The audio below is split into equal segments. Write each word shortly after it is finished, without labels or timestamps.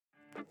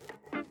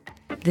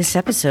This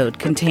episode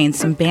contains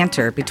some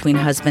banter between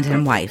husband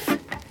and wife.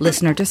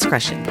 Listener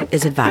discretion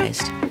is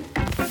advised.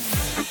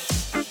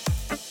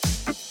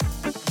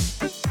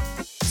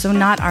 So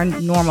not our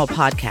normal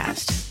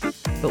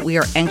podcast, but we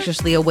are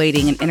anxiously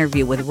awaiting an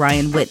interview with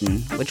Ryan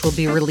Witten, which will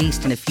be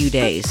released in a few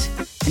days.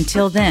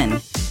 Until then,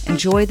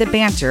 enjoy the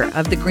banter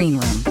of the green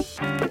room.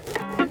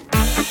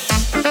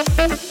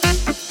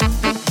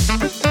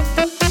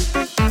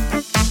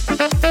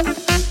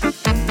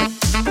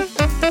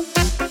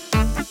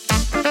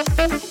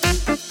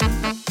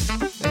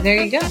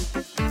 There you go.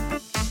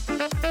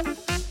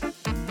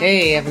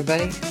 Hey,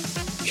 everybody.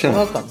 Sure.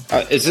 Welcome.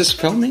 Is this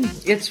filming?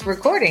 It's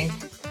recording.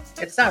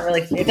 It's not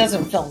really, it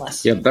doesn't film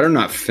us. Yeah, better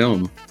not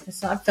film.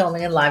 It's not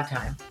filming in live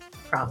time.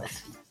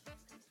 Promise.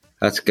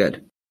 That's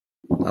good.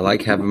 I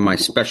like having my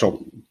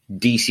special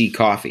DC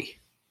coffee.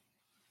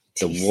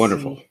 The DC.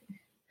 wonderful.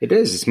 It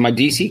is. It's my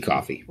DC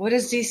coffee. What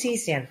does DC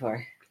stand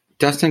for?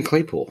 Dustin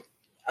Claypool.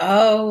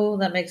 Oh,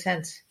 that makes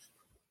sense.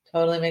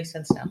 Totally makes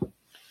sense now.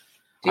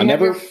 I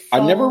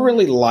never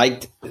really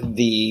liked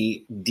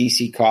the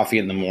DC coffee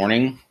in the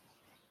morning.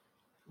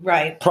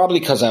 Right.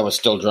 Probably because I was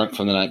still drunk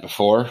from the night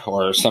before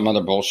or some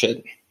other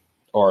bullshit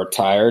or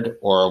tired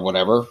or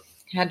whatever.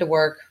 Had to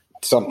work.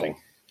 Something.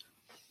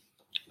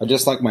 I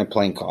just like my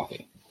plain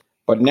coffee.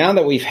 But now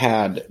that we've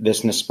had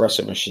this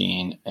Nespresso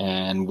machine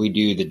and we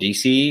do the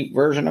DC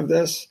version of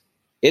this,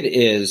 it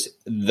is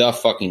the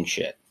fucking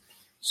shit.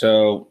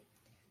 So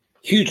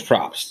huge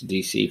props to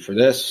DC for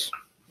this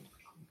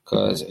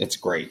because it's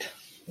great.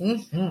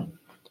 Mm-hmm.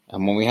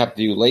 And when we have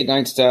to do late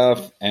night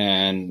stuff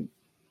and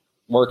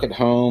work at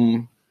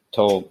home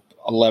till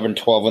 11,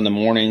 12 in the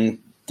morning,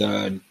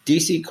 the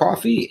DC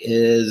coffee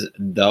is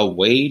the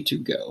way to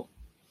go.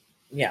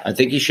 Yeah. I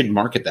think you should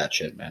market that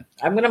shit, man.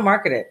 I'm going to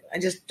market it. I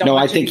just don't No,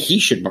 want I think he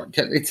should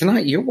market it. It's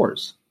not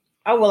yours.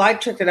 Oh, well, I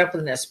tricked it up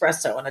with an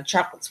espresso and a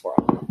chocolate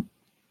swirl.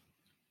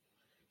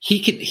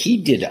 He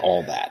did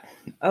all that.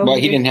 Oh, well,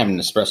 he didn't have an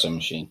espresso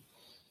machine.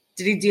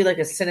 Did he do like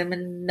a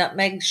cinnamon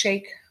nutmeg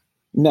shake?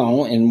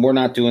 No, and we're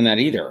not doing that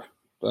either.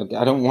 But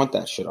I don't want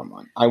that shit on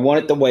mine. I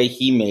want it the way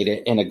he made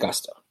it in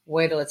Augusta.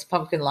 Wait till it's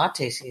pumpkin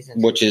latte season.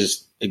 Which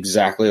is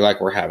exactly like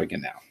we're having it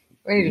now.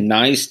 Ready to-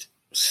 Nice,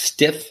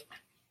 stiff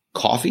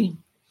coffee,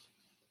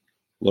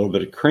 a little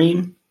bit of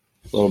cream,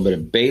 a little bit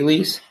of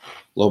Bailey's,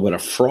 a little bit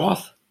of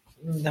froth.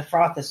 The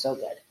froth is so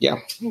good. Yeah,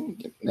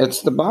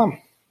 it's the bomb.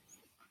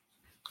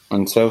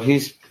 And so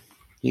he's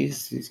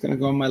going to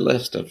go on my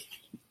list of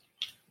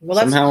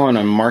somehow I want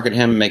to market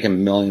him, make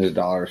him millions of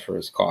dollars for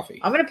his coffee.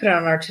 I'm going to put it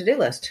on our to-do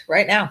list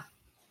right now.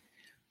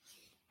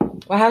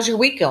 Well, how's your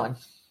week going?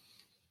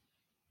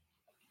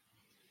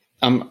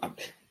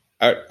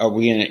 Are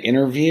we in an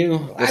interview?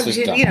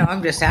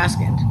 I'm just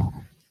asking.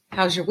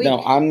 How's your week?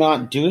 No, I'm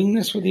not doing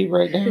this with you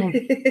right now. Do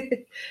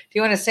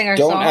you want to sing our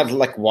song? Don't have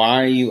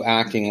why are you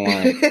acting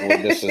like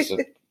this is a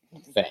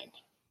thing?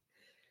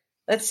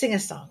 Let's sing a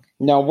song.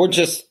 No, we're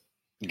just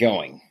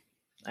going.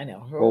 I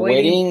know. We're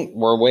waiting.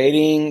 We're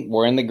waiting.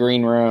 We're in the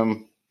green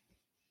room.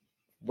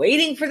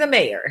 Waiting for the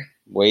mayor.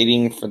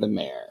 Waiting for the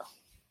mayor.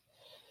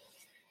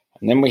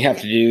 And then we have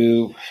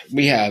so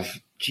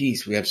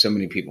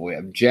many people. We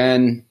have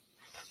Jen.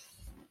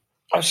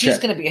 Oh, she's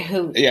going to be a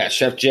hoot. Yeah,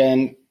 Chef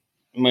Jen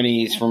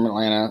Moniz from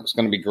Atlanta. It's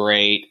going to be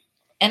great.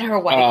 And her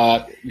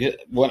wife.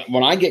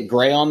 When I get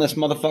gray on this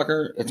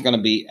motherfucker, it's going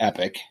to be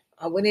epic.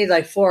 We need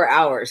 4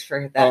 hours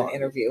for that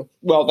interview.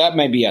 Well, that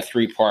may be a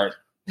 3-part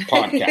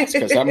podcast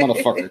because that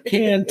motherfucker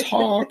can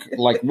talk.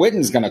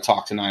 Witten's going to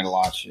talk tonight a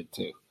lot of shit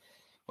too.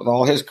 With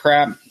all his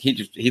crap,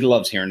 he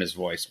loves hearing his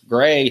voice.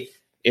 Gray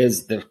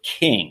is the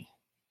king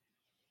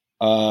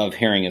of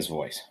hearing his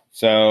voice.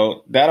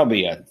 So that'll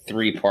be a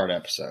 3-part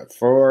episode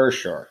for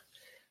sure.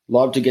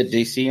 Love to get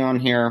DC on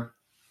here.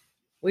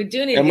 We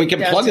do need, and we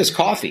can plug his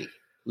coffee.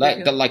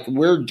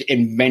 We're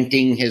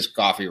inventing his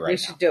coffee right now. We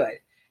should do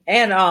it.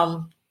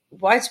 And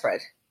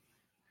widespread.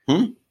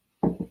 Isn't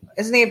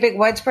he a big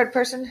widespread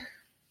person?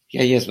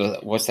 Yeah, he is.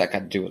 But what's that got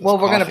to do with? Well,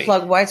 we're going to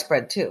plug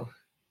widespread too.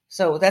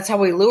 So that's how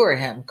we lure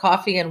him: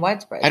 coffee and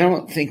widespread. I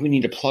don't think we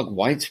need to plug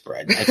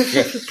widespread. I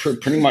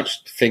pretty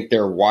much think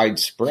they're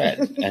widespread,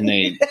 and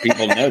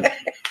people know that.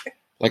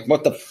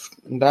 What the?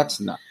 That's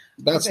not.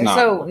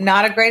 So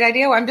not a great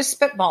idea. I'm just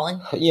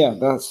spitballing. Yeah,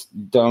 that's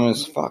dumb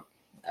as fuck.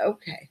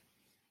 Okay.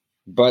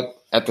 But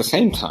at the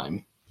same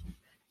time,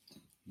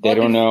 they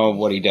don't know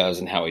what he does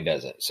and how he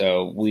does it.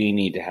 So we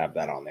need to have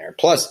that on there.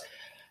 Plus,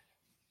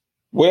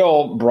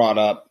 Will brought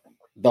up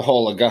the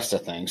whole Augusta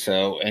thing.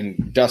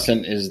 And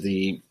Dustin is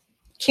the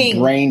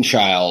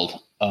brainchild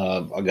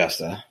of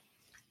Augusta.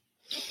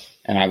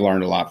 And I've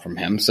learned a lot from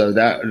him. So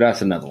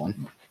that's another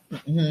one.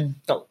 Mm-hmm.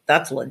 So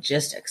that's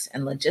logistics.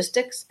 And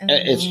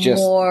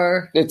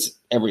it's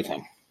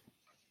everything.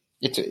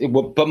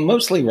 But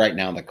mostly right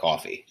now, the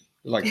coffee.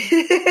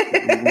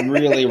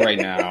 Really right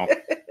now.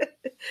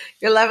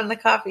 You're loving the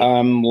coffee.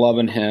 I'm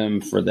loving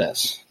him for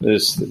this.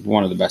 This is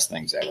one of the best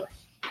things ever.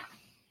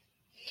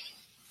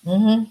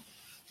 Mm-hmm.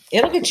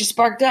 It'll get you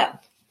sparked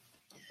up.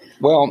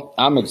 Well,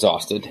 I'm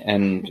exhausted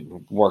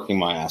and working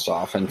my ass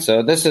off. And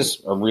so this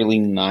is a really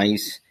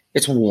nice,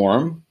 It's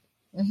warm.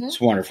 Mm-hmm.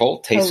 It's wonderful.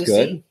 Tastes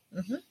good.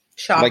 Mm-hmm.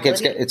 Like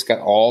it's got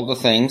all the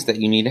things that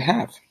you need to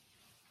have.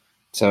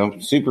 So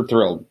super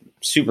thrilled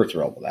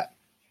with that.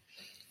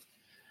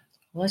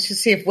 Well, let's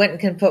just see if Winton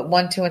can put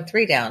 1, 2, and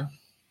 3 down.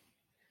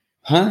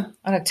 Huh?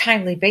 On a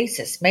timely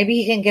basis. Maybe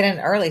he can get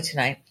in early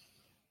tonight.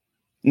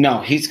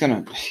 No, he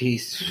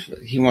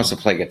wants to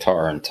play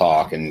guitar and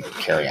talk and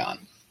carry on.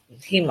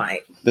 He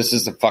might. This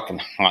is a fucking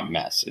hot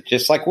mess. It's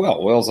just like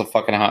Will. Will's a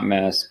fucking hot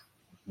mess.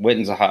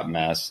 Witten's a hot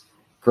mess.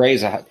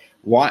 Gray's a hot.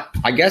 What?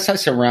 I guess I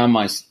surround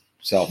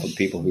myself with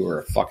people who are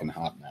a fucking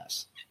hot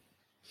mess.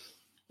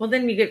 Well,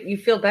 then you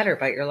feel better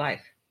about your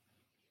life.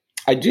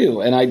 I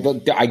do, and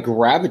I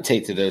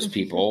gravitate to those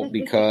people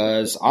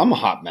because I'm a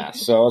hot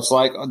mess. So it's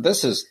like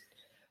this is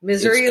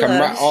misery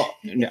loves.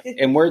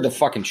 And we're the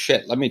fucking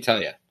shit. Let me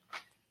tell you,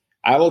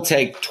 I will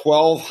take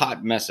 12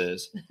 hot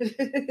messes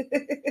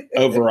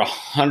over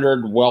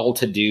 100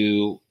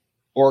 well-to-do,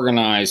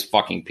 organized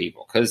fucking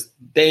people because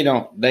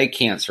they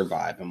can't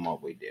survive in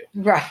what we do.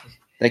 Right?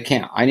 They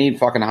can't. I need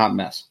fucking hot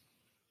mess.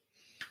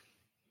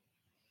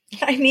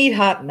 I need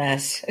hot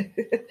mess.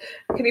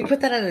 Can you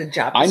put that in a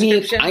job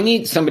description? I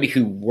need somebody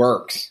who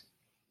works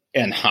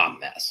in hot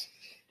mess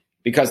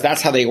because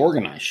that's how they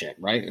organize shit,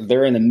 right?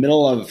 They're in the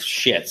middle of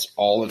shits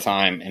all the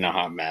time in a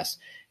hot mess,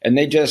 and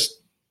they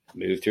just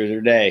move through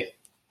their day.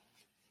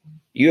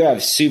 You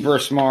have super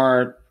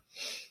smart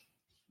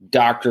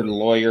doctor,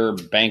 lawyer,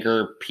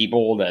 banker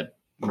people that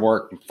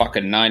work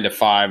fucking 9 to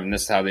 5, and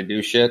this is how they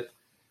do shit.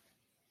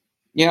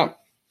 You know,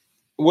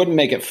 wouldn't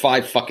make it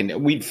 5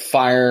 fucking. We'd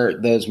fire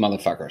those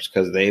motherfuckers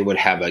because they would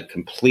have a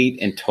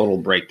complete and total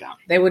breakdown.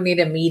 They would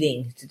need a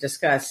meeting to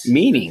discuss.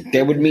 Meeting.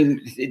 They would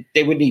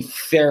need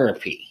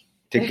therapy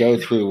to go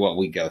through what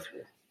we go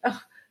through.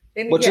 Oh,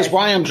 which is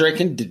why I'm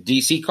drinking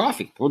DC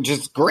coffee, which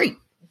is great.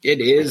 It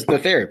is the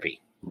therapy.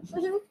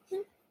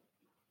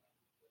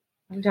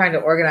 I'm trying to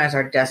organize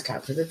our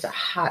desktop because it's a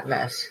hot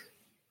mess.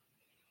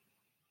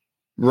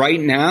 Right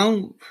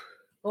now?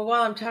 Well,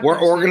 while I'm talking, we're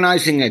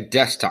organizing a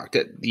desktop.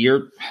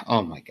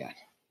 Oh my god!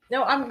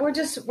 No, we're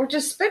just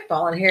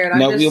spitballing here.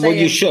 And I'm just saying,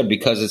 you should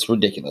because it's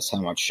ridiculous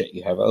how much shit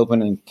you have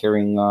open and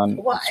carrying on.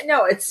 Well,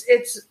 no, it's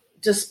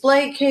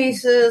display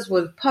cases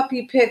with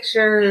puppy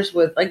pictures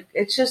with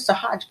it's just a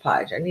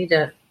hodgepodge. I need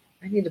to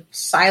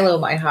silo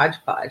my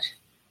hodgepodge,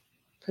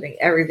 putting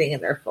everything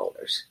in their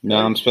folders. No,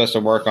 I'm supposed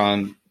to work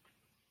on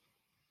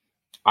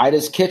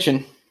Ida's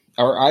kitchen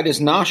or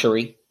Ida's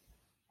noshery.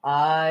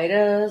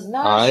 Ida's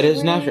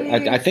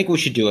noshery. I think we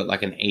should do it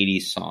like an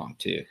 80s song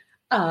too.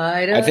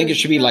 I think it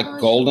should be like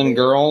Golden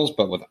Girls,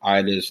 but with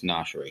Ida's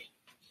noshery.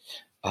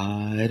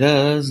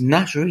 Ida's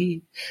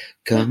noshery,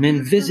 come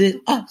and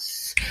visit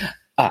us.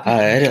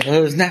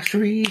 Ida's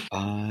noshery,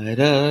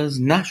 Ida's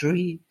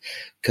noshery,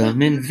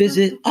 come and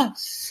visit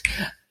us.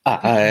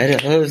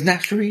 Ida's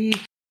noshery.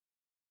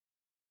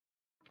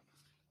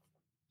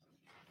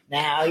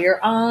 Now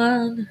you're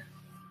on.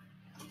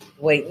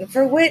 Waiting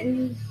for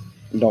Witten.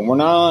 No, we're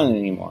not on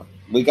anymore.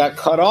 We got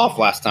cut off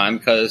last time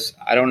because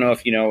I don't know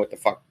if you know what the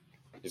fuck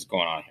is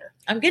going on here.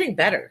 I'm getting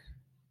better.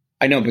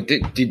 I know, but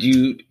did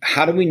you?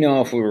 How do we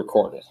know if we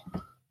recorded?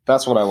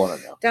 That's what I want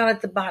to know. Down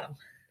at the bottom.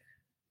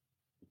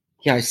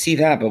 Yeah, I see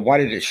that, but why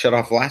did it shut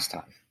off last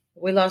time?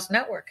 We lost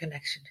network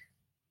connection.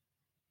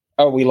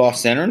 Oh, we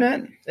lost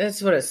internet?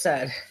 That's what it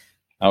said.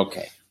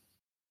 Okay.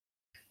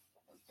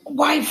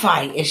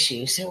 Wi-Fi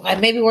issues. So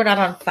maybe we're not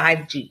on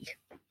 5G.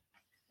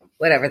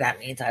 Whatever that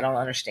means. I don't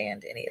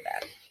understand any of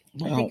that.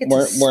 I think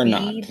we're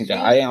not. Thing.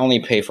 I only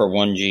pay for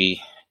 1G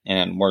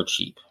and we're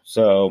cheap.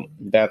 So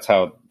that's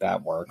how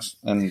that works.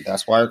 And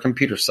that's why our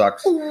computer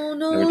sucks. Oh,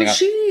 no,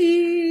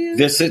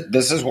 This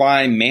is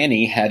why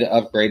Manny had to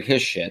upgrade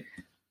his shit.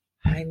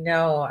 I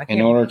know. In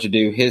order to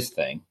do his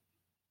thing.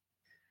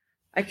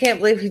 I can't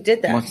believe he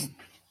did that.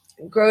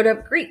 Growed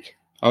Up Greek.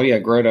 Oh, yeah.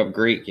 Growed Up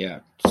Greek. Yeah.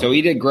 So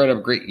he did Growed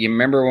Up Greek. You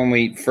remember when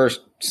we first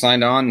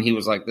signed on? He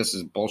was like, this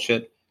is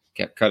bullshit.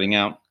 Kept cutting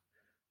out.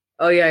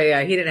 Oh,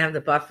 yeah. He didn't have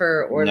the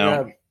buffer or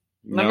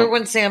Remember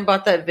when Sam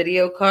bought that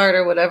video card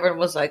or whatever and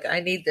was like,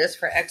 I need this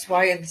for X,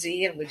 Y, and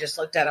Z? And we just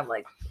looked at him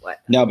like, what?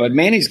 No, but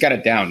Manny's got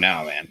it down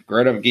now, man.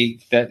 Growed Up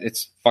Geek,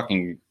 it's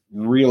fucking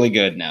really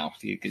good now.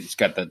 He's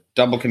got the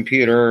double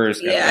computer.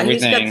 He's got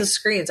he's got the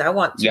screens. I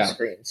want two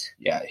screens.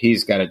 Yeah,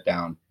 he's got it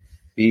down.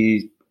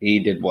 He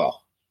did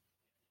well.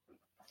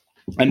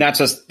 And that's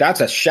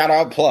a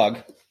shout-out plug.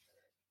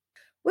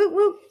 Woo,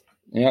 woo.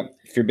 Yep.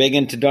 If you're big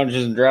into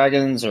Dungeons and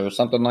Dragons or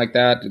something like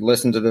that,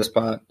 listen to this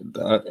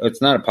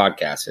it's not a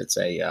podcast. It's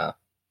a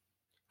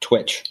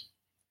Twitch.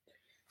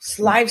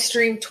 Live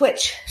stream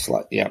Twitch.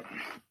 Yep.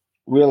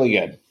 Really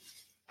good.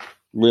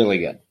 Really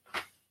good.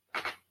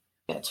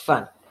 Yeah, it's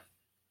fun.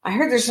 I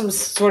heard there's some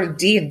sort of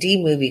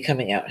D&D movie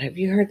coming out. Have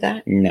you heard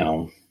that?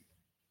 No.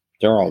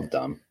 They're all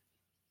dumb.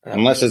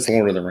 Unless it's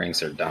Lord of the Rings,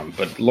 they're dumb.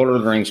 But Lord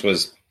of the Rings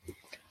was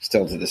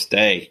still to this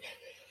day.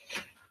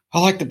 I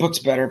like the books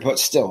better, but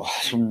still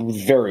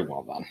very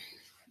well done.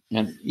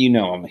 And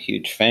I'm a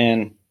huge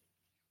fan.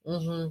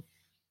 Mm-hmm.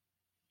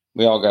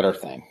 We all got our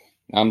thing.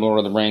 I'm Lord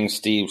of the Rings,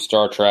 Steve,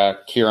 Star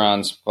Trek,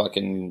 Kieran's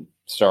fucking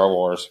Star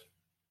Wars.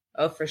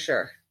 Oh, for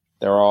sure.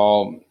 They're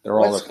all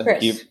What's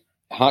the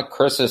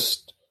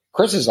Chris?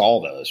 Chris is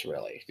all those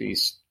really. He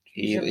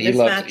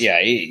loves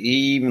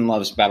he even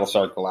loves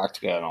Battlestar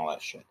Galactica and all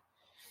that shit.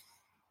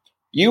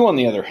 You, on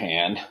the other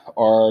hand,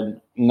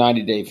 are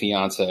 90 Day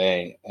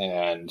Fiance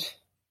and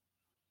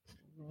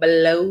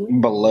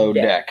Below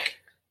Deck,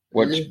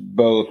 which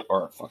both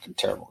are fucking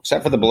terrible,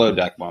 except for the Below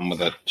Deck one with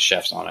the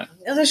chefs on it.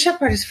 Oh, the chef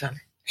part is fun.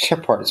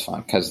 Chef part is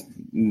fun because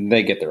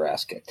they get their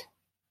ass kicked.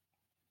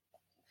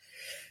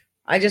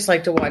 I just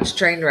like to watch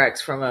train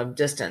wrecks from a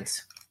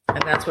distance,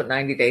 and that's what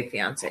 90 Day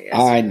Fiance is.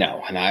 I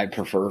know, and I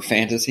prefer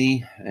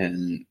fantasy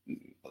and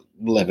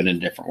live in a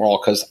different world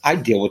because I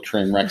deal with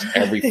train wrecks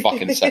every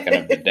fucking second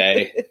of the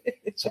day.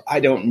 So I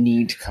don't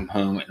need to come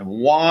home and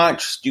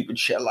watch stupid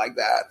shit like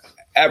that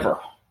ever.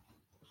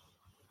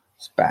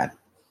 It's bad.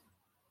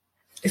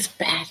 It's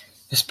bad.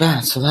 It's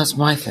bad. So that's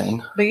my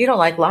thing. But you don't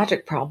like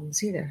logic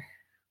problems either.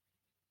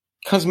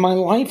 Because my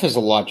life is a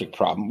logic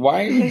problem.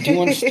 Why are you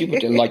doing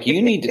stupid? Like,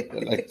 you need to,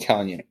 like,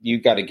 telling you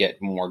got to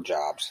get more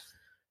jobs.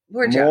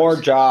 More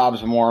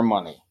jobs, more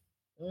money.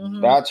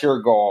 Mm-hmm. That's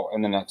your goal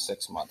in the next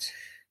 6 months.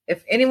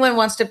 If anyone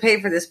wants to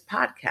pay for this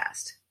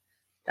podcast,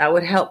 that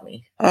would help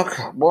me.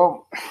 Okay.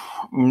 Well,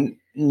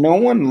 no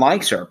one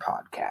likes our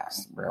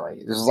podcast,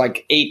 really. There's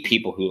like 8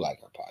 people who like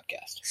our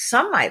podcast.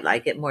 Some might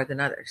like it more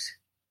than others.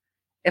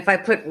 If I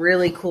put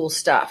really cool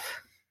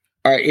stuff.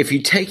 All right, if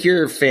you take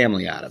your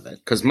family out of it,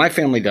 because my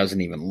family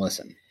doesn't even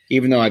listen,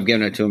 even though I've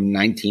given it to them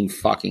 19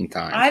 fucking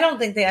times. I don't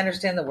think they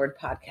understand the word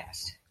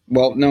podcast.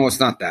 Well, no, it's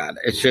not that.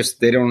 It's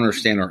just they don't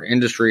understand our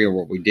industry or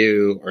what we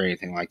do or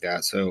anything like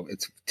that. So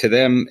it's to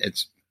them,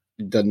 it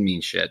doesn't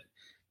mean shit.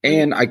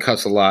 And I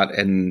cuss a lot,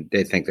 and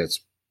they think that's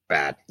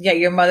bad. Yeah,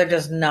 your mother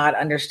does not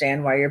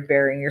understand why you're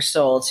bearing your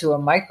soul to a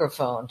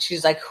microphone.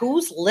 She's like,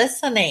 "Who's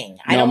listening?"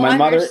 My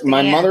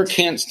mother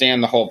can't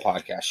stand the whole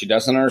podcast. She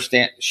doesn't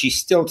understand. She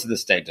still to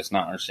this day does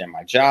not understand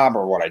my job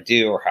or what I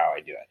do or how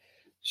I do it.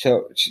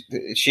 So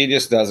she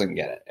just doesn't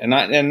get it,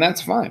 and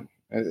that's fine.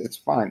 It's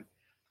fine.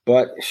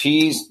 But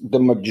she's the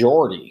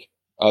majority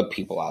of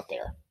people out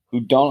there who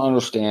don't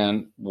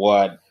understand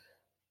what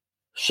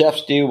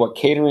chefs do, what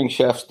catering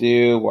chefs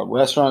do, what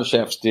restaurant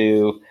chefs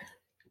do.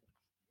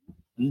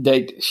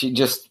 She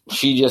just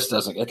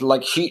doesn't get,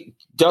 like, she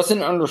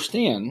doesn't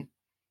understand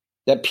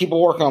that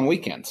people work on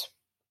weekends.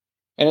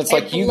 And it's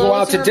like, you go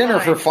out to dinner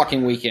for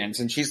fucking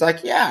weekends. And she's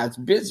like, yeah, it's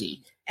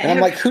busy. And I'm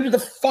like, who the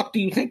fuck do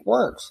you think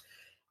works?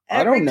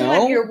 I don't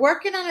know. You're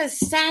working on a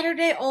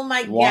Saturday. Oh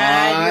my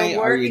God. You're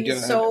working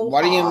so hard.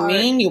 What do you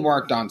mean you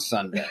worked on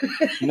Sunday?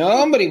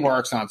 Nobody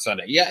works on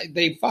Sunday. Yeah,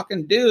 they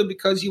fucking do,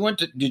 because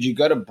did you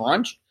go to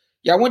brunch?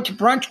 Yeah, I went to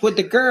brunch with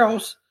the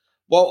girls.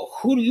 Well,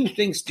 who do you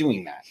think's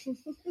doing that?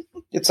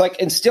 It's like,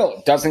 and still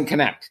it doesn't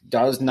connect.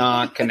 Does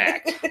not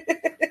connect.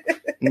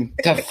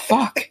 The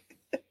fuck?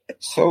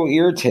 So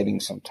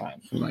irritating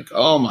sometimes. I'm like,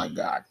 oh my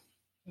God.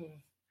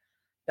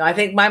 I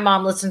think my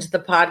mom listened to the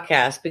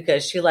podcast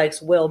because she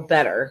likes Will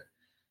better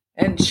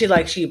and she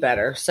likes you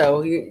better.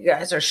 So you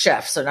guys are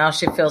chefs. So now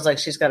she feels like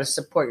she's got to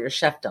support your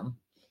chefdom.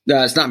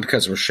 No, it's not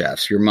because we're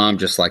chefs. Your mom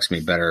just likes me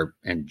better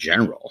in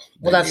general.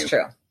 Well, that's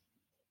true.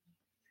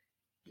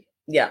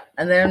 Yeah.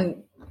 And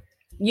then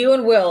you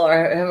and Will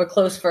have a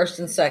close first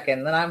and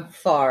second. Then I'm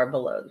far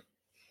below.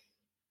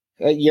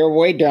 You're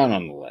way down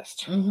on the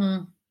list.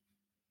 Mm-hmm.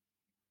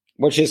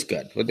 Which is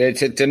good.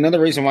 It's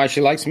another reason why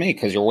she likes me,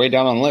 because you're way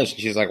down on the list.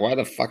 And she's like, why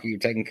the fuck are you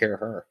taking care of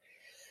her?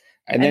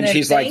 And then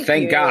she's like,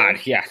 thank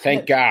God. Yeah,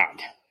 thank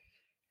God.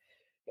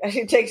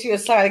 She takes you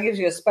aside and gives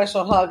you a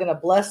special hug and a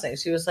blessing.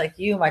 She was like,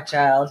 you, my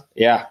child.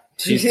 Yeah,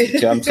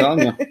 I'm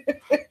telling you.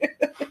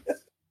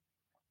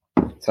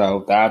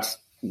 So that's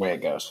the way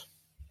it goes.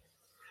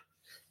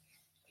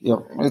 Yep,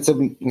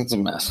 it's a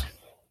mess.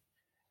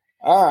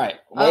 All right,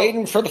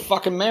 waiting for the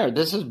fucking mayor.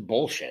 This is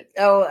bullshit.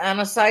 Oh, on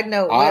a side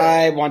note,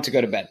 I want to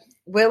go to bed.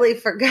 Willie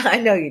forgot. I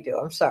know you do.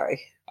 I'm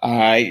sorry.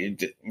 I'm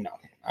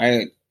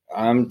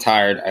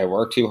tired. I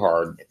work too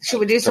hard. Should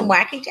we do some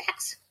wacky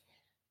jacks?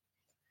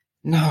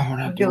 No, we're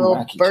not doing a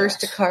little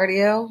burst of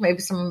cardio. Maybe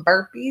some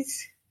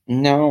burpees.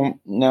 No.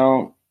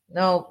 No.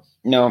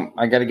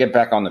 I got to get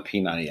back on the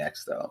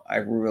P90X though. I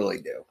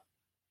really do.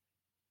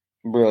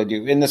 Really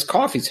do. And this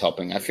coffee's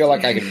helping. I feel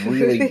like I could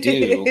really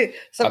do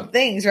some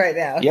things right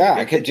now. Yeah,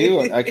 I could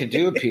do it. I could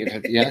do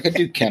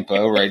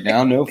Kempo right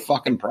now. No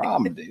fucking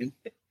problem, dude.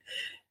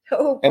 No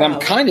problem. And I'm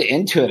kind of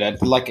into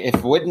it. Like, if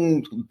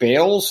Witten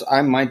bails,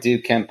 I might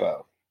do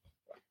Kempo.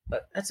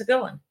 But that's a good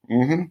one.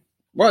 Mm-hmm.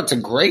 Well, it's a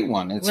great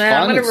one. It's fun.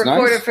 I'm going to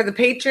record it for the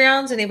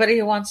Patreons. Anybody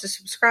who wants to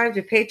subscribe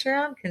to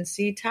Patreon can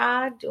see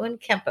Todd doing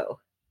Kempo.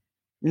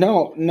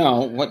 No.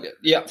 What?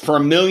 Yeah, for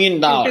 $1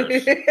 million,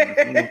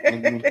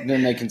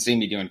 then they can see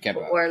me doing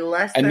Kempo. Or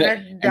less than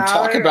 $1. And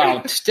talk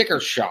about sticker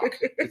shock.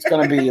 It's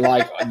going to be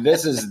like,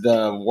 this is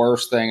the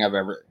worst thing I've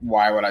ever.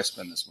 Why would I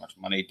spend this much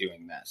money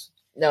doing this?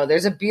 No,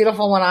 there's a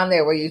beautiful one on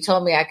there where you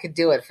told me I could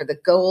do it for the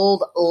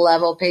gold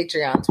level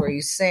Patreons, where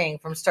you sing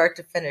from start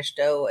to finish,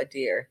 "Doe a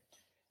deer."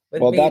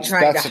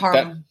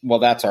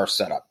 That's our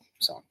setup.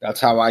 So that's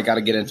how I got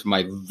to get into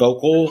my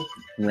vocal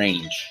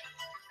range.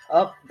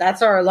 Oh,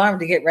 that's our alarm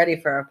to get ready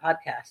for our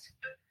podcast.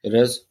 It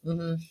is?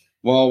 Mm-hmm.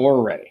 Well,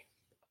 we're ready.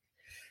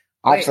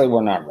 Actually,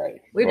 we're not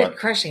ready. We've been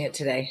crushing it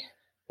today.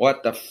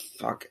 What the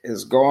fuck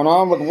is going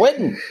on with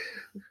Witten?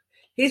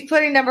 He's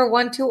putting number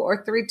 1, 2,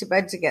 or 3 to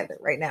bed together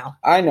right now.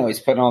 I know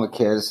he's putting all the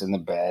kids in the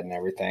bed and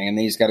everything, and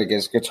he's got to get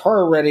his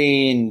guitar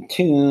ready and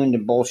tuned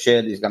and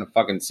bullshit. He's going to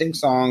fucking sing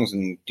songs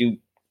and do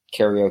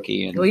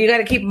karaoke. And well, you got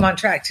to keep him on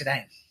track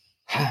tonight.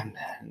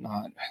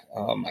 Not.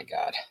 Oh my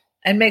god!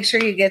 And make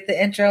sure you get the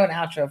intro and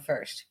outro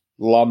first.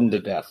 Love him to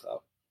death,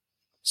 though.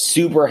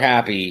 Super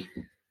happy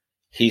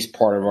he's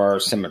part of our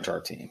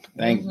scimitar team.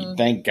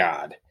 Thank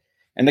God.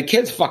 And the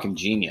kid's fucking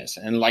genius.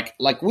 And like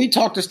we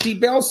talked to Steve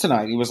Bales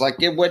tonight. He was like,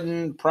 give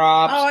Witten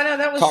props. Oh, I know.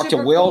 That was Talked to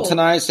super Will cool.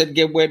 tonight. Said,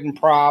 give Witten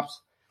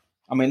props.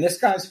 I mean, this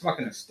guy's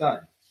fucking a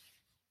stud.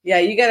 Yeah,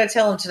 you got to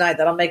tell him tonight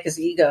that'll make his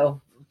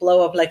ego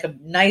blow up like a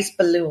nice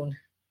balloon.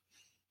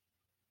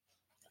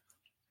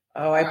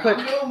 Oh, I'm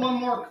doing one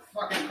more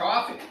fucking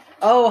coffee.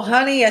 Oh,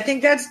 honey, I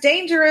think that's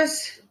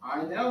dangerous.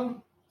 I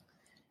know.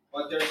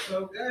 But they're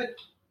so good.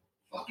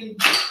 Fucking.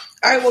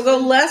 All right, we'll go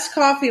less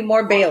coffee,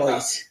 more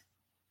Baileys.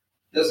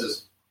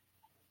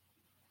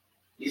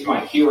 He's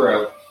my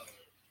hero.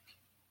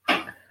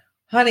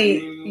 Honey,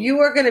 you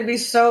are going to be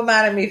so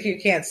mad at me if you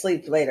can't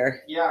sleep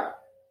later. Yeah.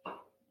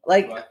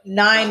 Like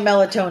 9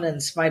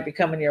 melatonins might be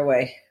coming your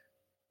way.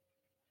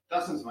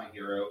 Dustin's my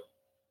hero.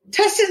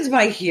 Dustin's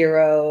my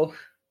hero.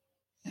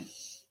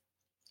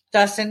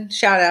 Dustin,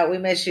 shout out. We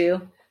miss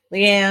you.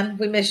 Leanne,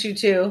 we miss you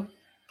too.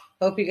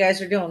 Hope you guys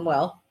are doing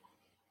well.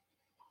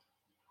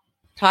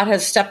 Todd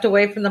has stepped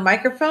away from the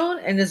microphone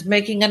and is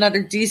making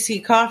another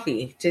DC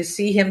coffee to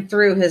see him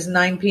through his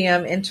 9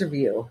 p.m.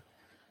 interview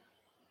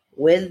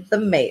with the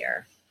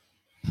mayor.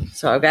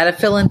 So I've got to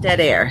fill in dead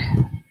air.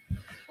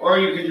 Or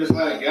you can just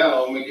let it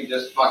go and we can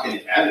just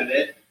fucking edit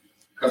it.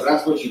 Because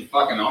that's what you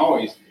fucking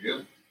always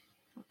do.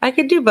 I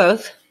could do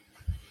both.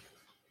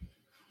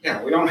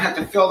 Yeah, we don't have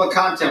to fill the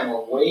content.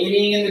 We're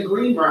waiting in the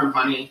green room,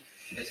 honey.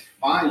 It's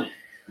fine.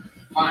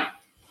 Fine.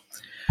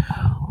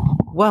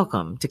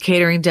 Welcome to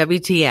Catering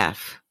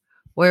WTF,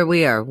 where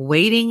we are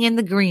waiting in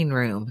the green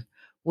room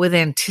with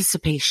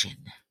anticipation.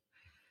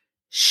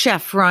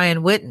 Chef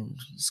Ryan Witten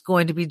is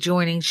going to be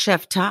joining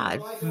Chef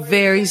Todd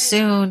very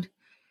soon.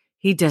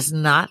 He does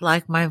not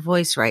like my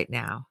voice right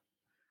now.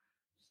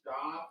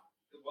 Stop.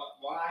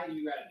 Why do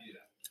you got to do that?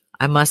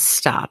 I must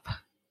stop.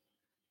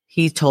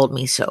 He told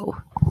me so.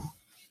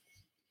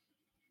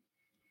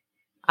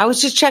 I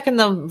was just checking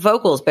the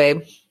vocals,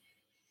 babe.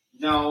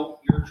 No,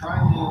 you're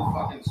trying to do a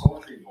fucking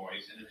sultry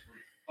voice, and it's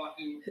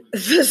fucking...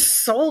 The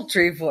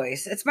sultry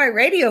voice. It's my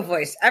radio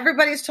voice.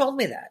 Everybody's told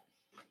me that.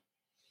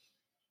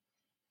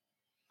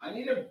 I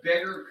need a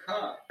bigger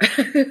cup.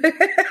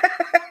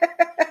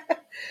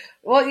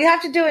 Well, you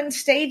have to do it in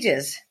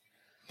stages.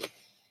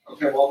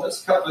 Okay, well,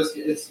 this cup is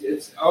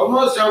it's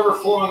almost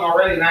overflowing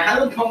already, and I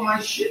haven't put my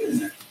shit in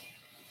there.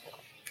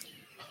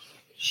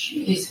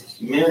 Jesus,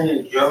 Mary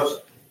and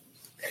Joseph.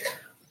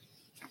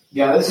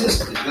 Yeah, this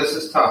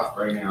is tough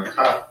right now.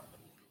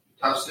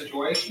 Tough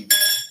situation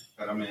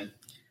that I'm in.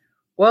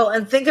 Well,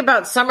 and think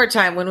about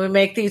summertime when we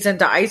make these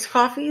into iced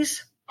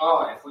coffees.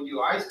 Oh, if we do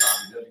iced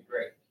coffee, that'd be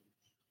great.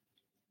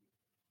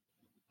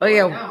 Oh,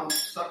 yeah. Right now, I'm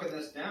sucking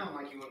this down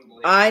like you wouldn't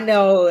believe. I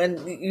know, and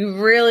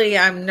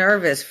I'm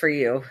nervous for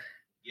you.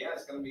 Yeah,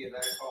 it's going to be a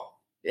bad call.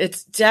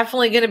 It's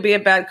definitely going to be a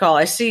bad call.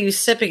 I see you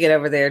sipping it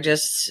over there,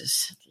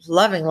 just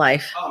loving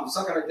life. Oh, I'm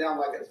sucking it down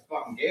like it's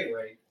fucking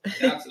Gatorade.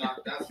 That's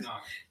not.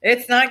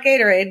 It's not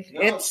Gatorade.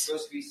 No, it's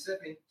supposed to be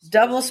sipping.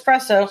 Double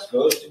espresso. It's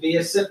supposed to be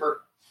a sipper.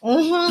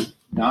 Mm-hmm.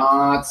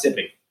 Not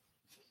sipping.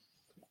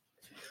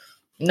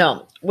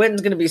 No,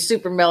 Witten's going to be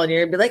super mellow.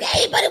 You're going to be like,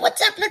 hey, buddy,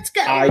 what's up? Let's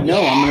go. I know.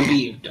 I'm going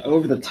to be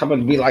over the top. I'm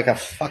going to be like a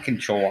fucking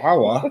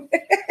chihuahua.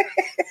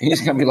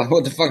 He's going to be like,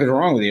 what the fuck is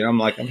wrong with you? And I'm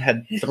like, I've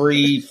had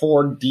 3-4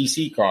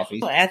 DC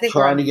coffees. I think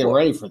trying to get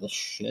ready for this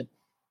shit.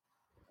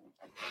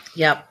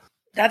 Yep.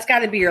 That's got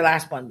to be your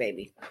last one,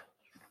 baby.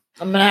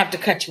 I'm going to have to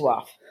cut you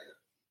off.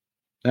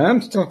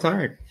 I'm still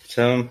tired.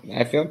 So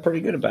I feel pretty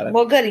good about it.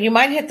 Well, good. You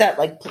might hit that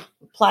like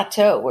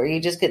plateau where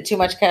you just get too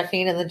much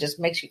caffeine and then just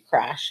makes you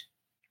crash.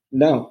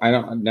 No, I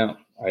don't. No,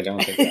 I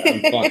don't think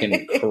that. I'm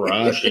fucking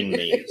crushing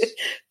these.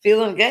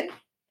 Feeling good?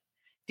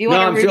 Do you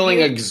want I'm feeling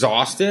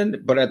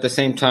exhausted, but at the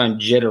same time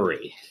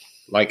jittery.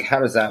 Like, how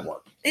does that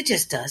work? It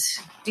just does.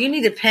 Do you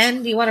need a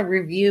pen? Do you want to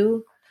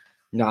review?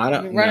 No, I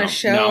don't. Run a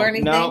show or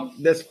anything? No,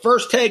 this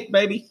first take,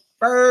 baby.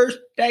 First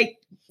take.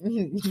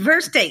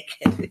 First take.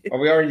 Well,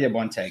 we already did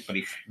one take, but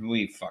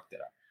we fucked it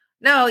up.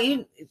 No,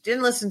 you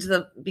didn't listen to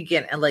the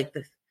beginning. Like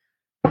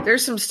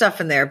there's some stuff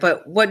in there,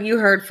 but what you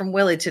heard from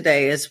Willie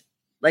today is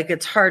like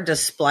it's hard to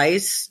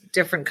splice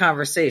different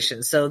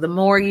conversations. So the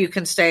more you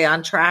can stay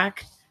on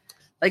track,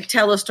 like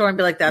tell a story and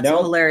be like, that's a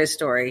hilarious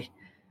story.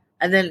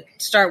 And then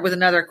start with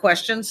another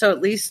question. So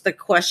at least the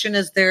question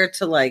is there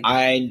to like.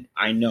 I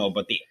know,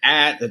 but the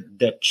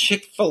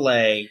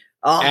Chick-fil-A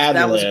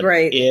that was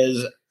great.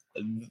 Is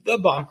the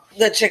bomb.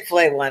 The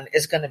Chick-fil-A one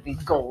is going to be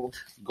gold.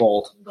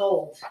 Gold.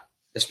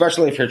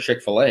 especially if you're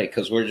Chick-fil-A,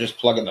 because we're just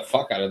plugging the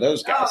fuck out of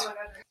those guys. Oh, my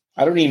God.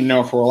 I don't even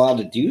know if we're allowed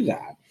to do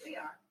that. We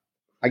are.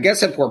 I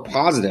guess if we're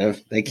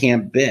positive, they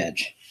can't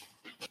bitch.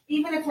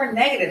 Even if we're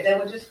negative, they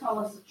would just call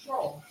us a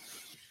troll.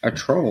 A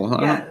troll, huh?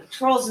 Yeah,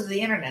 trolls is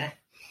the internet.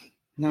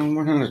 No,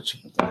 we're not a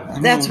troll.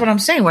 That's what I'm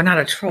saying. We're not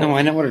a troll. No,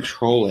 I know what a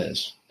troll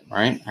is,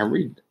 right?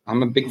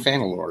 I'm a big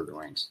fan of Lord of the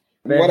Rings.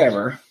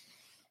 Whatever.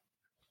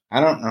 I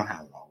don't know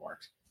how it all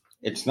works.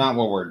 It's not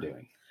what we're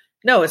doing.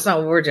 No, it's not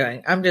what we're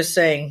doing. I'm just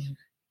saying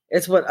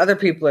it's what other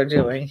people are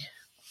doing.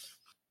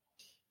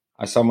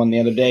 I saw one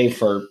the other day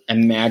for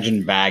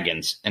Imagine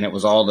Baggins, and it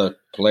was all the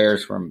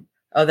players from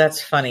Oh,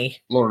 that's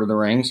funny. Lord of the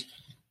Rings.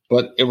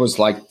 But it was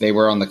like they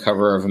were on the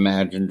cover of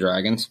Imagine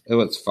Dragons. It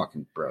was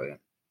fucking brilliant.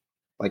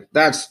 Like,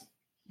 that's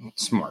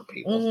smart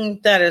people.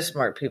 That is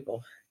smart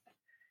people.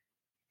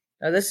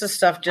 Now, this is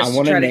stuff just I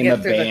want to name a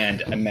get through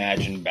band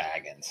Imagine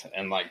Baggins.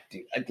 And, like,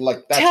 dude,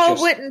 that's Tell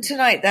just... Witten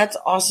tonight. That's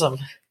awesome.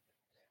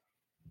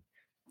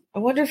 I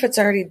wonder if it's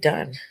already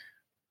done.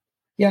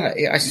 Yeah,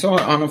 I saw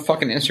it on a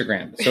fucking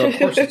Instagram. So, of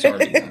course, it's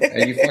already done.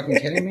 Are you fucking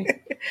kidding me?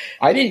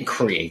 I didn't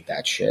create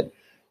that shit.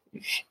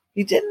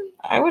 You didn't?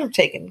 I would have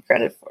taken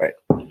credit for it.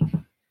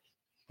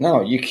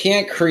 No, you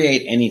can't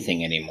create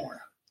anything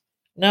anymore.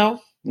 No?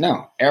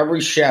 No.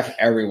 Every chef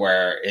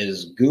everywhere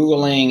is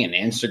Googling and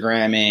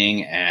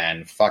Instagramming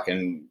and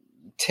fucking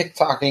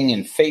TikToking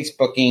and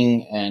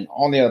Facebooking and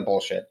all the other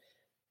bullshit.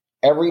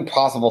 Every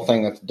possible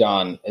thing that's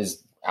done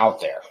is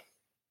out there.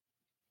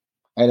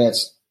 And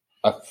it's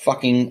a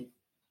fucking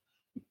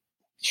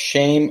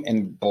shame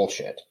and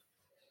bullshit.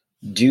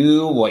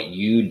 Do what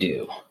you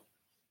do.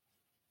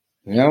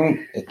 You know,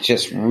 it's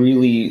just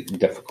really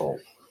difficult.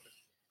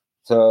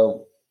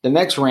 So the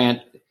next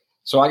rant,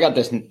 so I got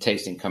this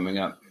tasting coming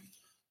up.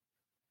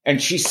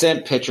 And she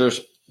sent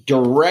pictures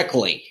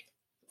directly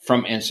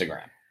from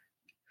Instagram.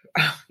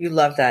 Oh, you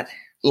love that.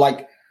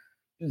 Like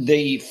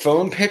the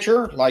phone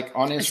picture, like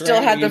on Instagram. I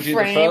still had the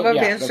frame of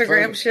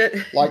Instagram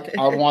shit. Like,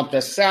 I want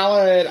this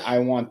salad. I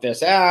want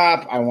this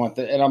app. I want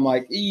the, and I'm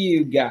like,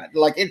 you got,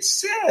 like, it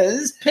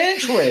says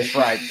Pinterest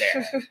right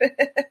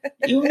there.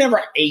 You never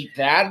ate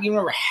that. You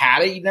never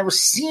had it. You've never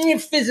seen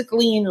it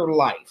physically in your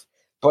life.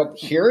 But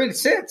here it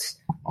sits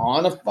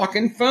on a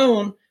fucking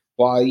phone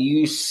while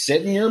you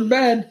sit in your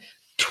bed,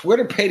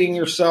 Twitter-pating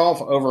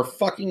yourself over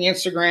fucking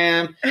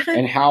Instagram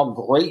and how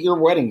great your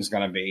wedding's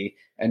going to be.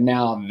 And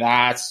now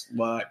that's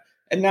what,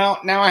 and now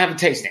I have a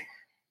tasting.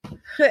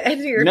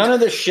 And none of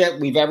the shit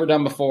we've ever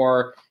done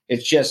before.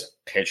 It's just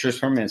pictures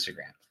from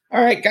Instagram.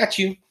 All right, got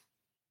you.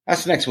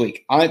 That's next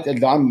week.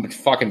 I'm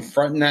fucking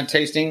fronting that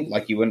tasting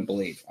like you wouldn't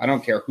believe. I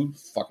don't care who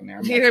fucking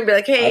there. You're going to be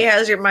like, hey,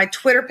 how's my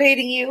Twitter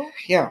pating you?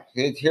 Yeah,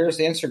 here's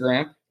the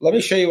Instagram. Let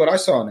me show you what I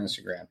saw on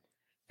Instagram.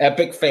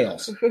 Epic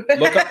fails.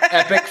 Look up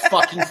epic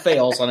fucking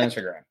fails on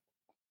Instagram.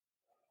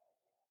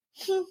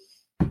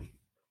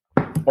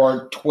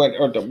 Or Twitter,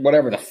 or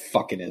whatever the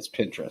fuck it is,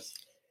 Pinterest.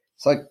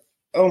 It's like,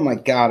 oh my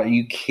God, are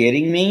you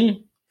kidding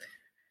me?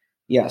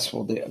 Yes,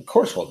 we'll do it. Of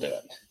course we'll do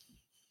it.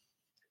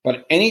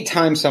 But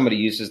anytime somebody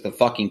uses the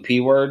fucking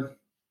P word,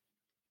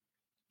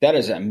 that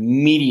is an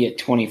immediate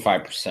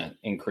 25%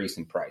 increase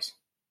in price.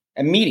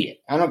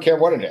 Immediate. I don't care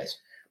what it is.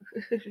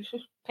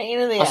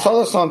 Pain in the I ass. saw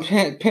this on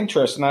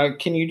Pinterest, and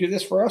can you do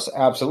this for us?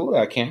 Absolutely,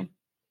 I can.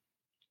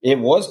 It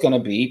was going to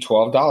be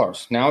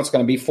 $12. Now it's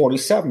going to be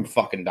 $47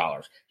 fucking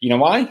dollars. You know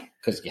why?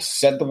 Because you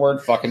said the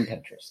word fucking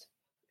Pinterest.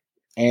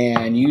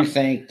 And you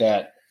think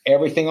that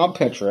everything on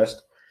Pinterest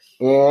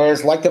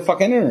is like the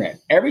fucking internet.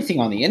 Everything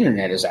on the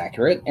internet is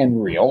accurate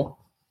and real.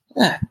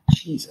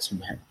 Jesus,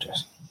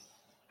 Pinterest.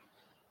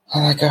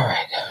 I'm like, all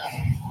right.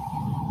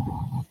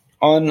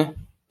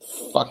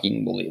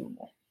 Unfucking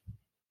believable.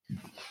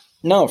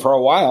 No, for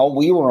a while,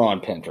 we were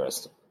on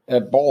Pinterest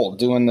at Bold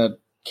doing the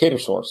cater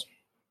source.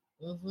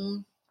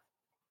 Mm-hmm.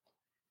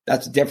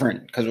 That's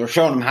different because we're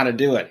showing them how to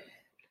do it.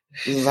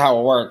 This is how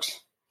it works.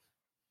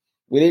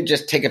 We didn't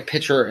just take a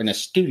picture in a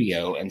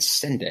studio and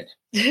send it.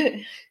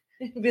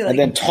 And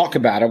then talk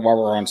about it while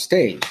we're on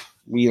stage.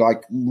 We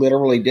like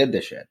literally did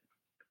this shit.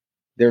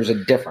 There's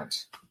a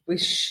difference. We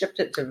shipped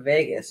it to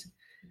Vegas.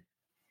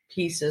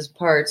 Pieces,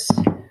 parts.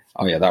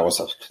 Oh yeah, that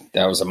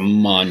was a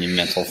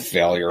monumental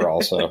failure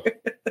also.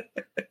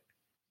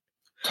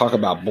 Talk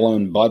about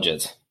blown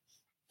budgets.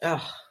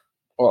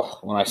 Oh,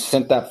 when I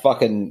sent that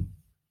fucking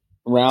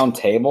round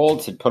table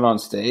to put on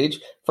stage,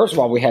 first of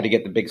all, we had to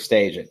get the big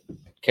stage at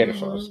Cater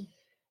Source.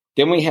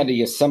 Then we had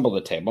to assemble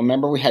the table.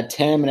 Remember, we had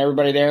Tim and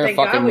everybody there, Thank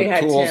fucking God we with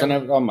had tools Tim. and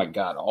everything. Oh my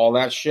God, all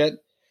that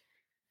shit.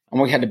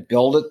 And we had to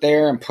build it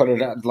there and put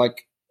it out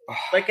like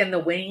in the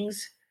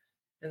wings,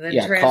 and then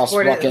it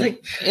transport it.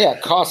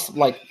 It cost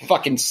like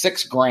fucking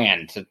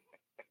 $6,000 to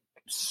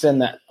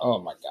send that. Oh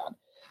my God.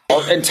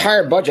 Our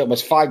entire budget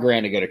was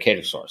 $5,000 to go to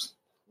Cater Source.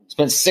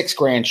 Spent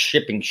 $6,000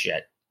 shipping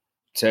shit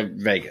to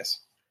Vegas.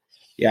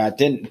 Yeah,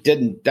 it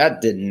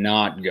did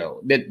not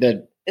go.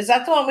 Is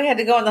that the one we had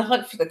to go on the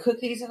hunt for the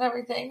cookies and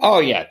everything? Oh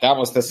yeah, that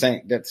was the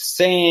same. That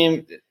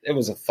same. It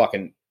was a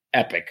fucking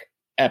epic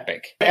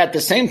epic. At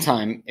the same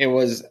time, it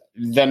was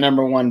the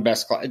number one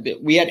best class.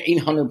 We had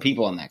 800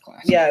 people in that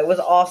class. Yeah, it was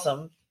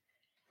awesome.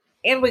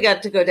 And we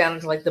got to go down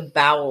into like the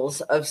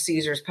bowels of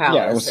Caesar's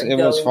Palace. Yeah, it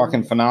was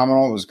fucking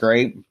phenomenal. It was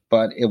great,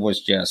 but it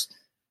was just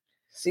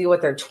see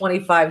what their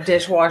 25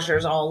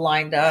 dishwashers all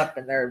lined up,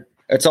 and they're.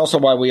 It's also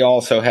why we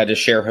also had to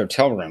share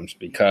hotel rooms,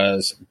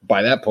 because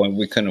by that point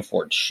we couldn't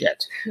afford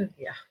shit.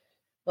 Yeah,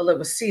 well, it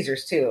was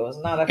Caesar's too. It was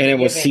not a. And it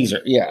was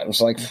Caesar. Yeah, it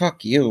was like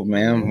fuck you,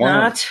 man.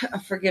 Not a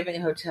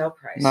forgiving hotel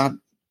price.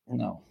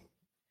 No.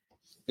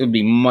 It would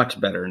be much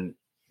better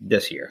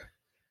this year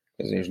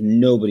because there's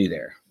nobody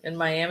there in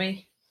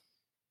Miami.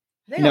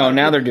 No,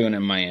 now they're doing it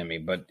in Miami.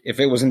 But if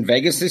it was in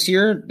Vegas this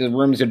year, the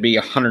rooms would be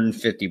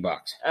 $150.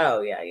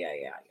 Oh, yeah.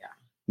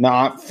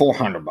 Not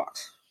 $400.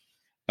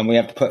 And we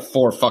have to put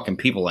 4 fucking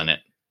people in it.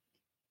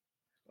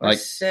 Or like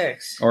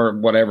 6. Or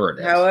whatever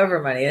it is.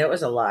 However many. It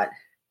was a lot.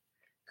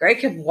 Greg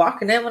kept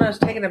walking in when I was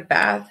taking a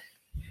bath.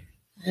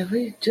 What are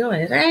you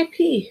doing? Did I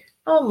pee?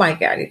 Oh, my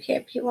God. You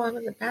can't pee while I'm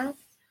in the bath?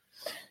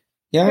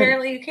 Yeah.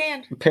 Apparently you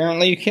can.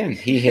 Apparently you can.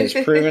 He has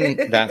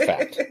proven that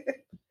fact.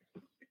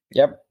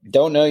 Yep.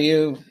 Don't know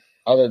you.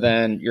 Other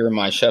than you're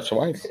my chef's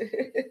wife.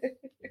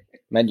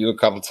 Met you a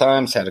couple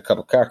times, had a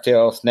couple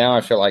cocktails. Now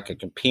I feel like I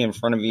can pee in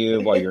front of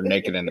you while you're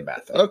naked in the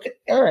bath. Okay,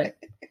 all right.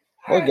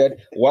 We're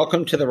good.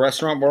 Welcome to the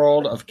restaurant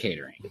world of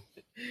catering.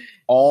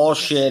 All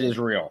shit is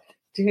real.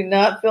 Do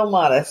not feel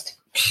modest.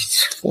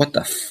 What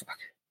the fuck?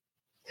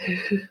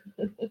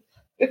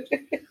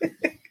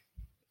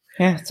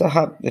 Yeah, it's a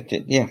hot...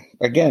 Yeah,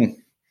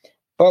 again.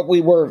 But we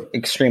were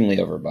extremely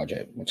over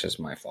budget, which is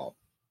my fault.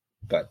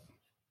 But...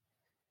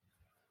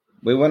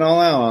 we went all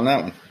out on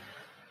that one.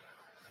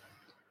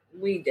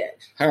 We did.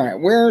 All right.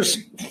 Where's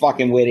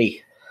fucking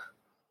Witty?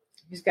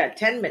 He's got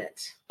 10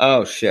 minutes.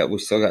 Oh, shit. We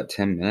still got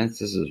 10 minutes?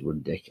 This is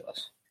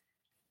ridiculous.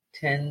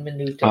 10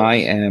 minutos. I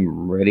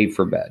am ready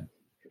for bed.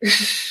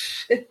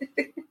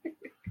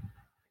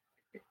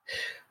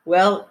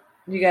 Well,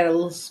 you got a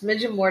little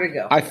smidgen more to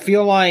go. I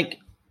feel like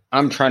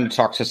I'm trying to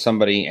talk to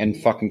somebody in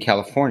fucking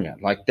California.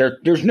 Like,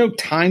 there's no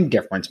time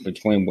difference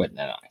between Whitney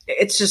and I.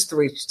 It's just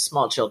 3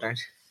 small children.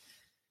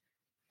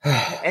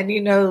 And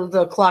you know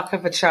the clock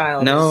of a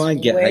child. No, I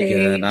get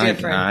it. I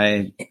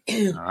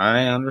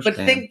understand. But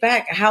think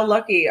back, how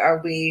lucky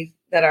are we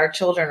that our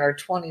children are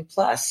 20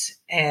 plus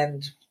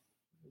and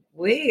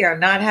we are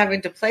not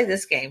having to play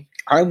this game.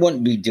 I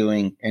wouldn't be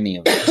doing any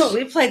of this.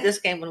 We played this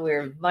game when we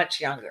were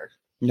much younger.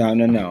 No.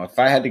 If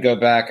I had to go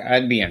back,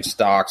 I'd be in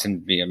stocks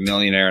and be a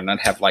millionaire, and I'd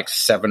have like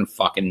 7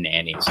 fucking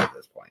nannies at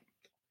this point.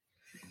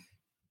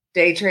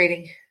 Day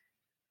trading.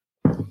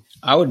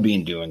 I would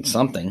be doing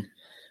something.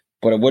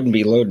 But it wouldn't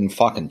be loading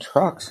fucking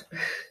trucks.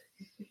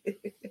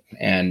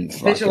 And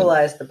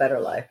visualize the better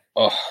life.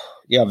 Oh,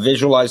 yeah,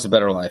 visualize the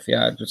better life.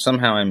 Yeah,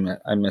 somehow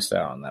I missed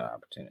out on that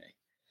opportunity.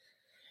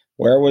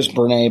 Where was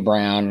Brene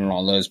Brown and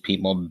all those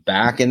people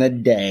back in the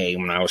day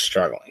when I was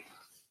struggling?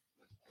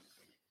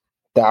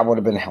 That would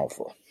have been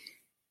helpful.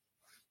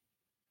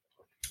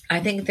 I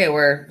think they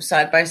were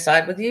side by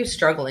side with you,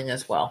 struggling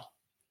as well.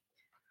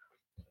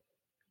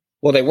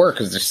 Well, they were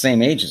because they're the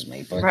same age as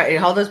me. But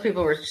right, all those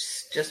people were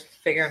just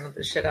figuring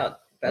the shit out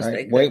best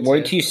they could.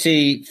 Wait till you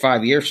see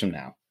 5 years from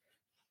now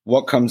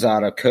what comes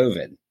out of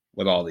COVID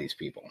with all these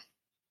people.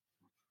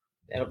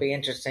 It'll be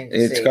interesting to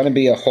see. It's going to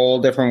be a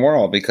whole different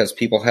world because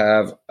people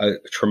have a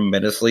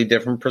tremendously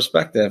different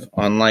perspective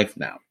on life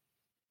now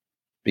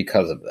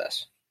because of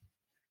this.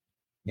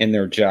 In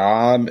their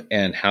job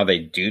and how they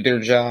do their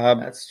job.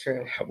 That's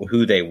true.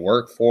 Who they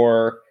work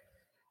for.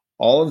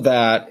 All of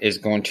that is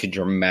going to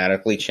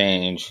dramatically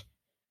change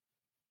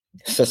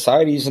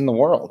societies in the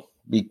world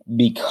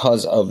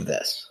because of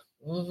this.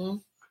 Mm-hmm.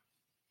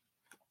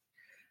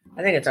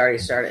 I think it's already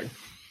started.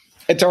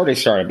 It's already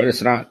started, but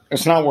it's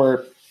not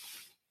where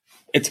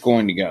it's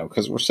going to go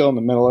because we're still in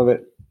the middle of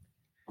it.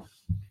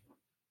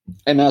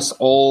 And us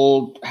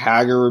old,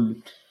 haggard,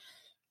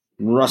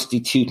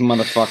 rusty-toothed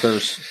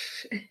motherfuckers,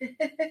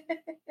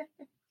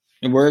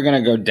 we're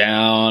going to go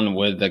down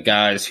with the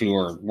guys who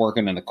are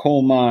working in the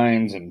coal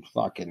mines and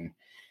fucking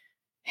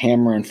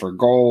hammering for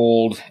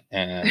gold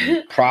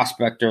and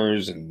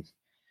prospectors and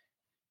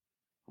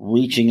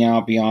reaching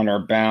out beyond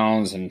our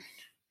bounds and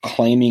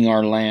claiming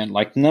our land.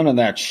 Like none of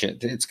that shit.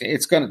 This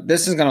is going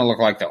to look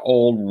like the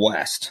old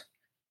West.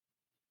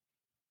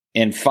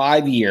 In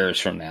 5 years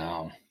from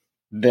now,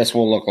 this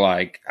will look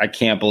like, I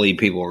can't believe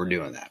people were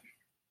doing that.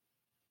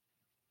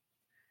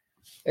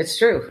 It's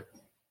true.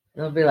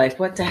 They'll be like,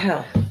 what the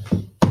hell?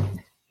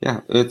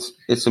 Yeah,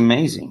 it's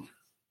amazing.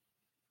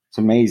 It's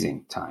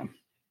amazing time.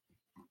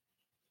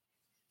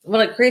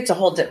 Well, it creates a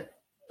whole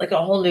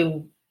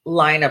new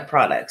line of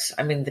products.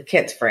 I mean, the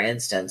kits, for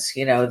instance,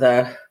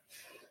 the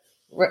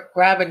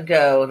grab and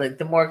go, like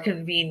the more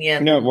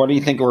convenient. What do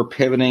you think we're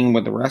pivoting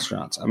with the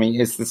restaurants? I mean,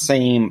 it's the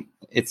same.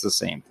 It's the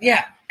same.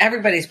 Yeah,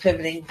 everybody's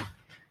pivoting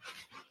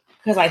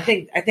because I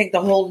think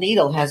the whole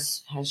needle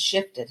has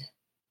shifted.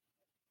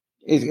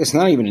 It's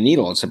not even a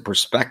needle. It's a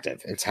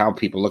perspective. It's how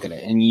people look at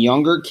it. And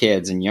younger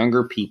kids and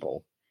younger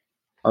people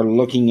are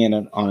looking at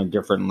it on a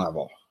different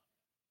level.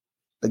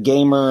 the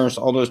gamers,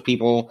 all those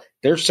people,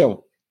 they're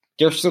still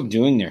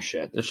doing their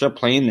shit. They're still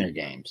playing their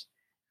games.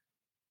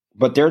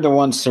 But they're the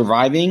ones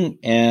surviving,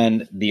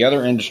 and the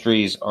other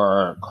industries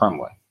are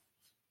crumbling.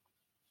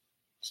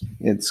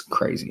 It's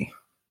crazy.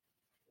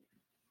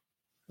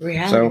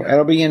 Reality. So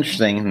it'll be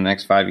interesting in the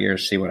next 5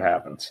 years to see what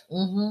happens.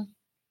 Mm-hmm.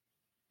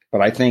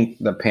 But I think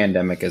the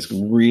pandemic is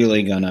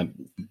really going to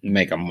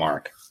make a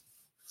mark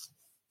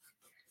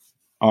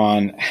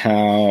on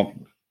how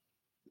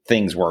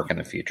things work in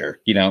the future.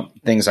 You know,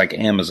 things like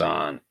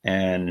Amazon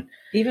and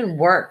even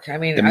work. I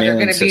mean, the are there mailing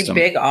going to be system.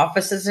 big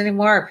offices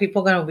anymore? Are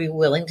people going to be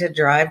willing to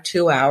drive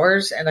 2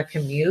 hours and a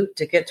commute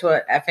to get to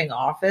an effing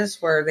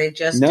office where they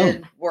just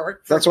did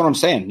work? That's what I'm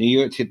saying. New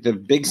York, the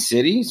big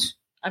cities.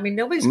 I mean,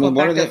 nobody's going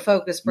back to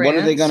focus brands.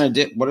 What are they going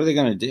to do? What are they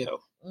going to do?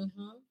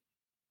 Mm-hmm.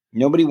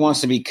 Nobody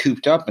wants to be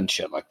cooped up and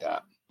shit like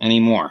that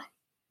anymore.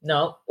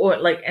 No, or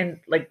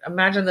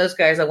imagine those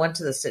guys that went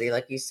to the city,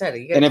 like you said.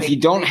 And if you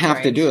don't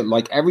have to do it,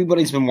 like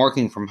everybody's been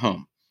working from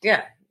home.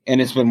 Yeah. And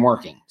it's been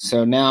working.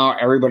 So now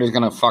everybody's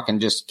going to fucking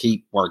just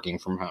keep working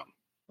from home.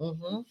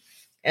 Mm-hmm.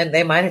 And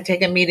they might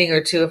take a meeting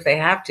or two if they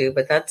have to,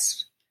 but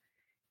that's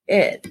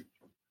it.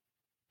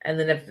 And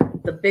then if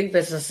the big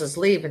businesses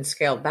leave and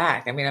scale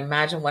back, I mean,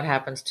 imagine what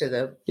happens to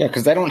the... Yeah,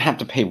 because they don't have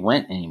to pay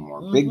rent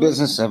anymore. Mm-hmm. Big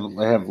businesses have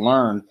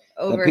learned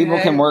overhead. That people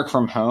can work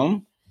from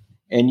home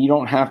and you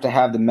don't have to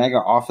have the mega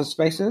office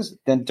spaces,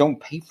 then don't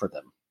pay for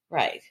them.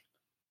 Right.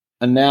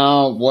 And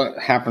now what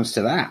happens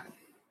to that?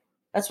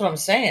 That's what I'm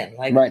saying.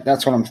 Right,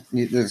 that's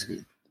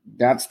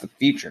the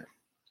future.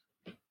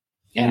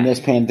 Yeah. And this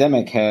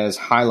pandemic has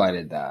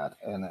highlighted that,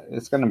 and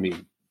it's going to be...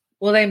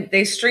 Well,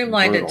 they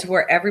streamlined it to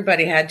where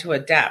everybody had to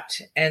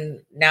adapt,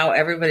 and now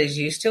everybody's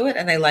used to it,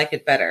 and they like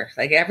it better.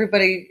 Like,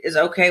 everybody is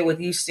okay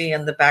with you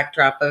seeing the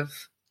backdrop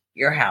of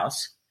your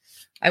house.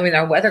 I mean,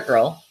 our weather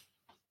girl...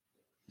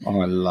 Oh,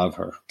 I love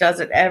her. Does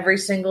it every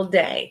single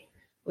day.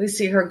 We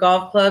see her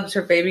golf clubs,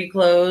 her baby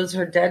clothes,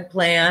 her dead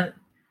plant,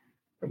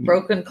 her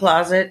broken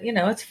closet. You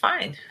know, it's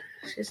fine.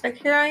 She's like,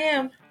 here I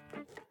am.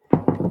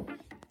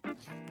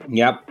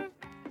 Yep.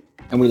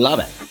 And we love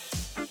it.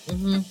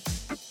 Mm-hmm.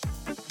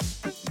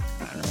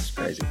 I know, it's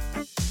crazy.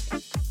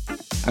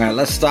 All right,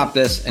 let's stop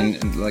this. And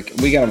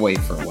we got to wait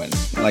for a win.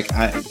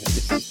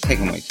 It's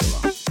taking way too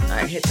long. All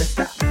right, hit the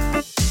stop.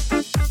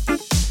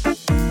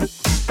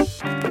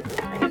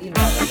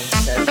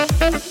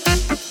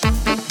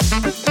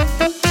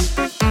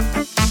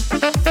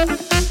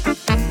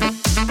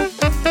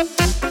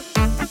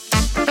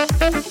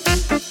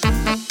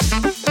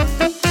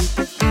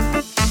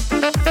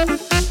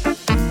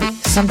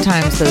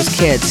 Sometimes those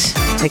kids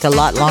take a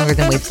lot longer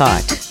than we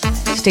thought.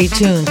 Stay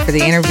tuned for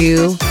the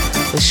interview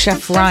with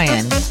Chef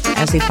Ryan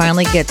as he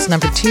finally gets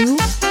number 2,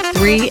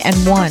 3, and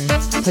 1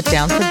 put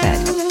down for bed.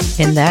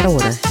 In that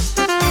order.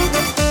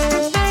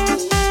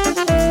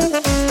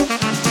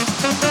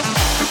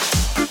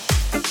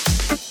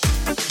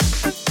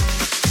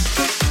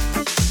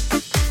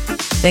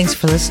 Thanks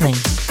for listening.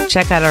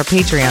 Check out our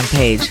Patreon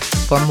page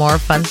for more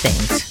fun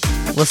things.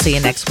 We'll see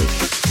you next week.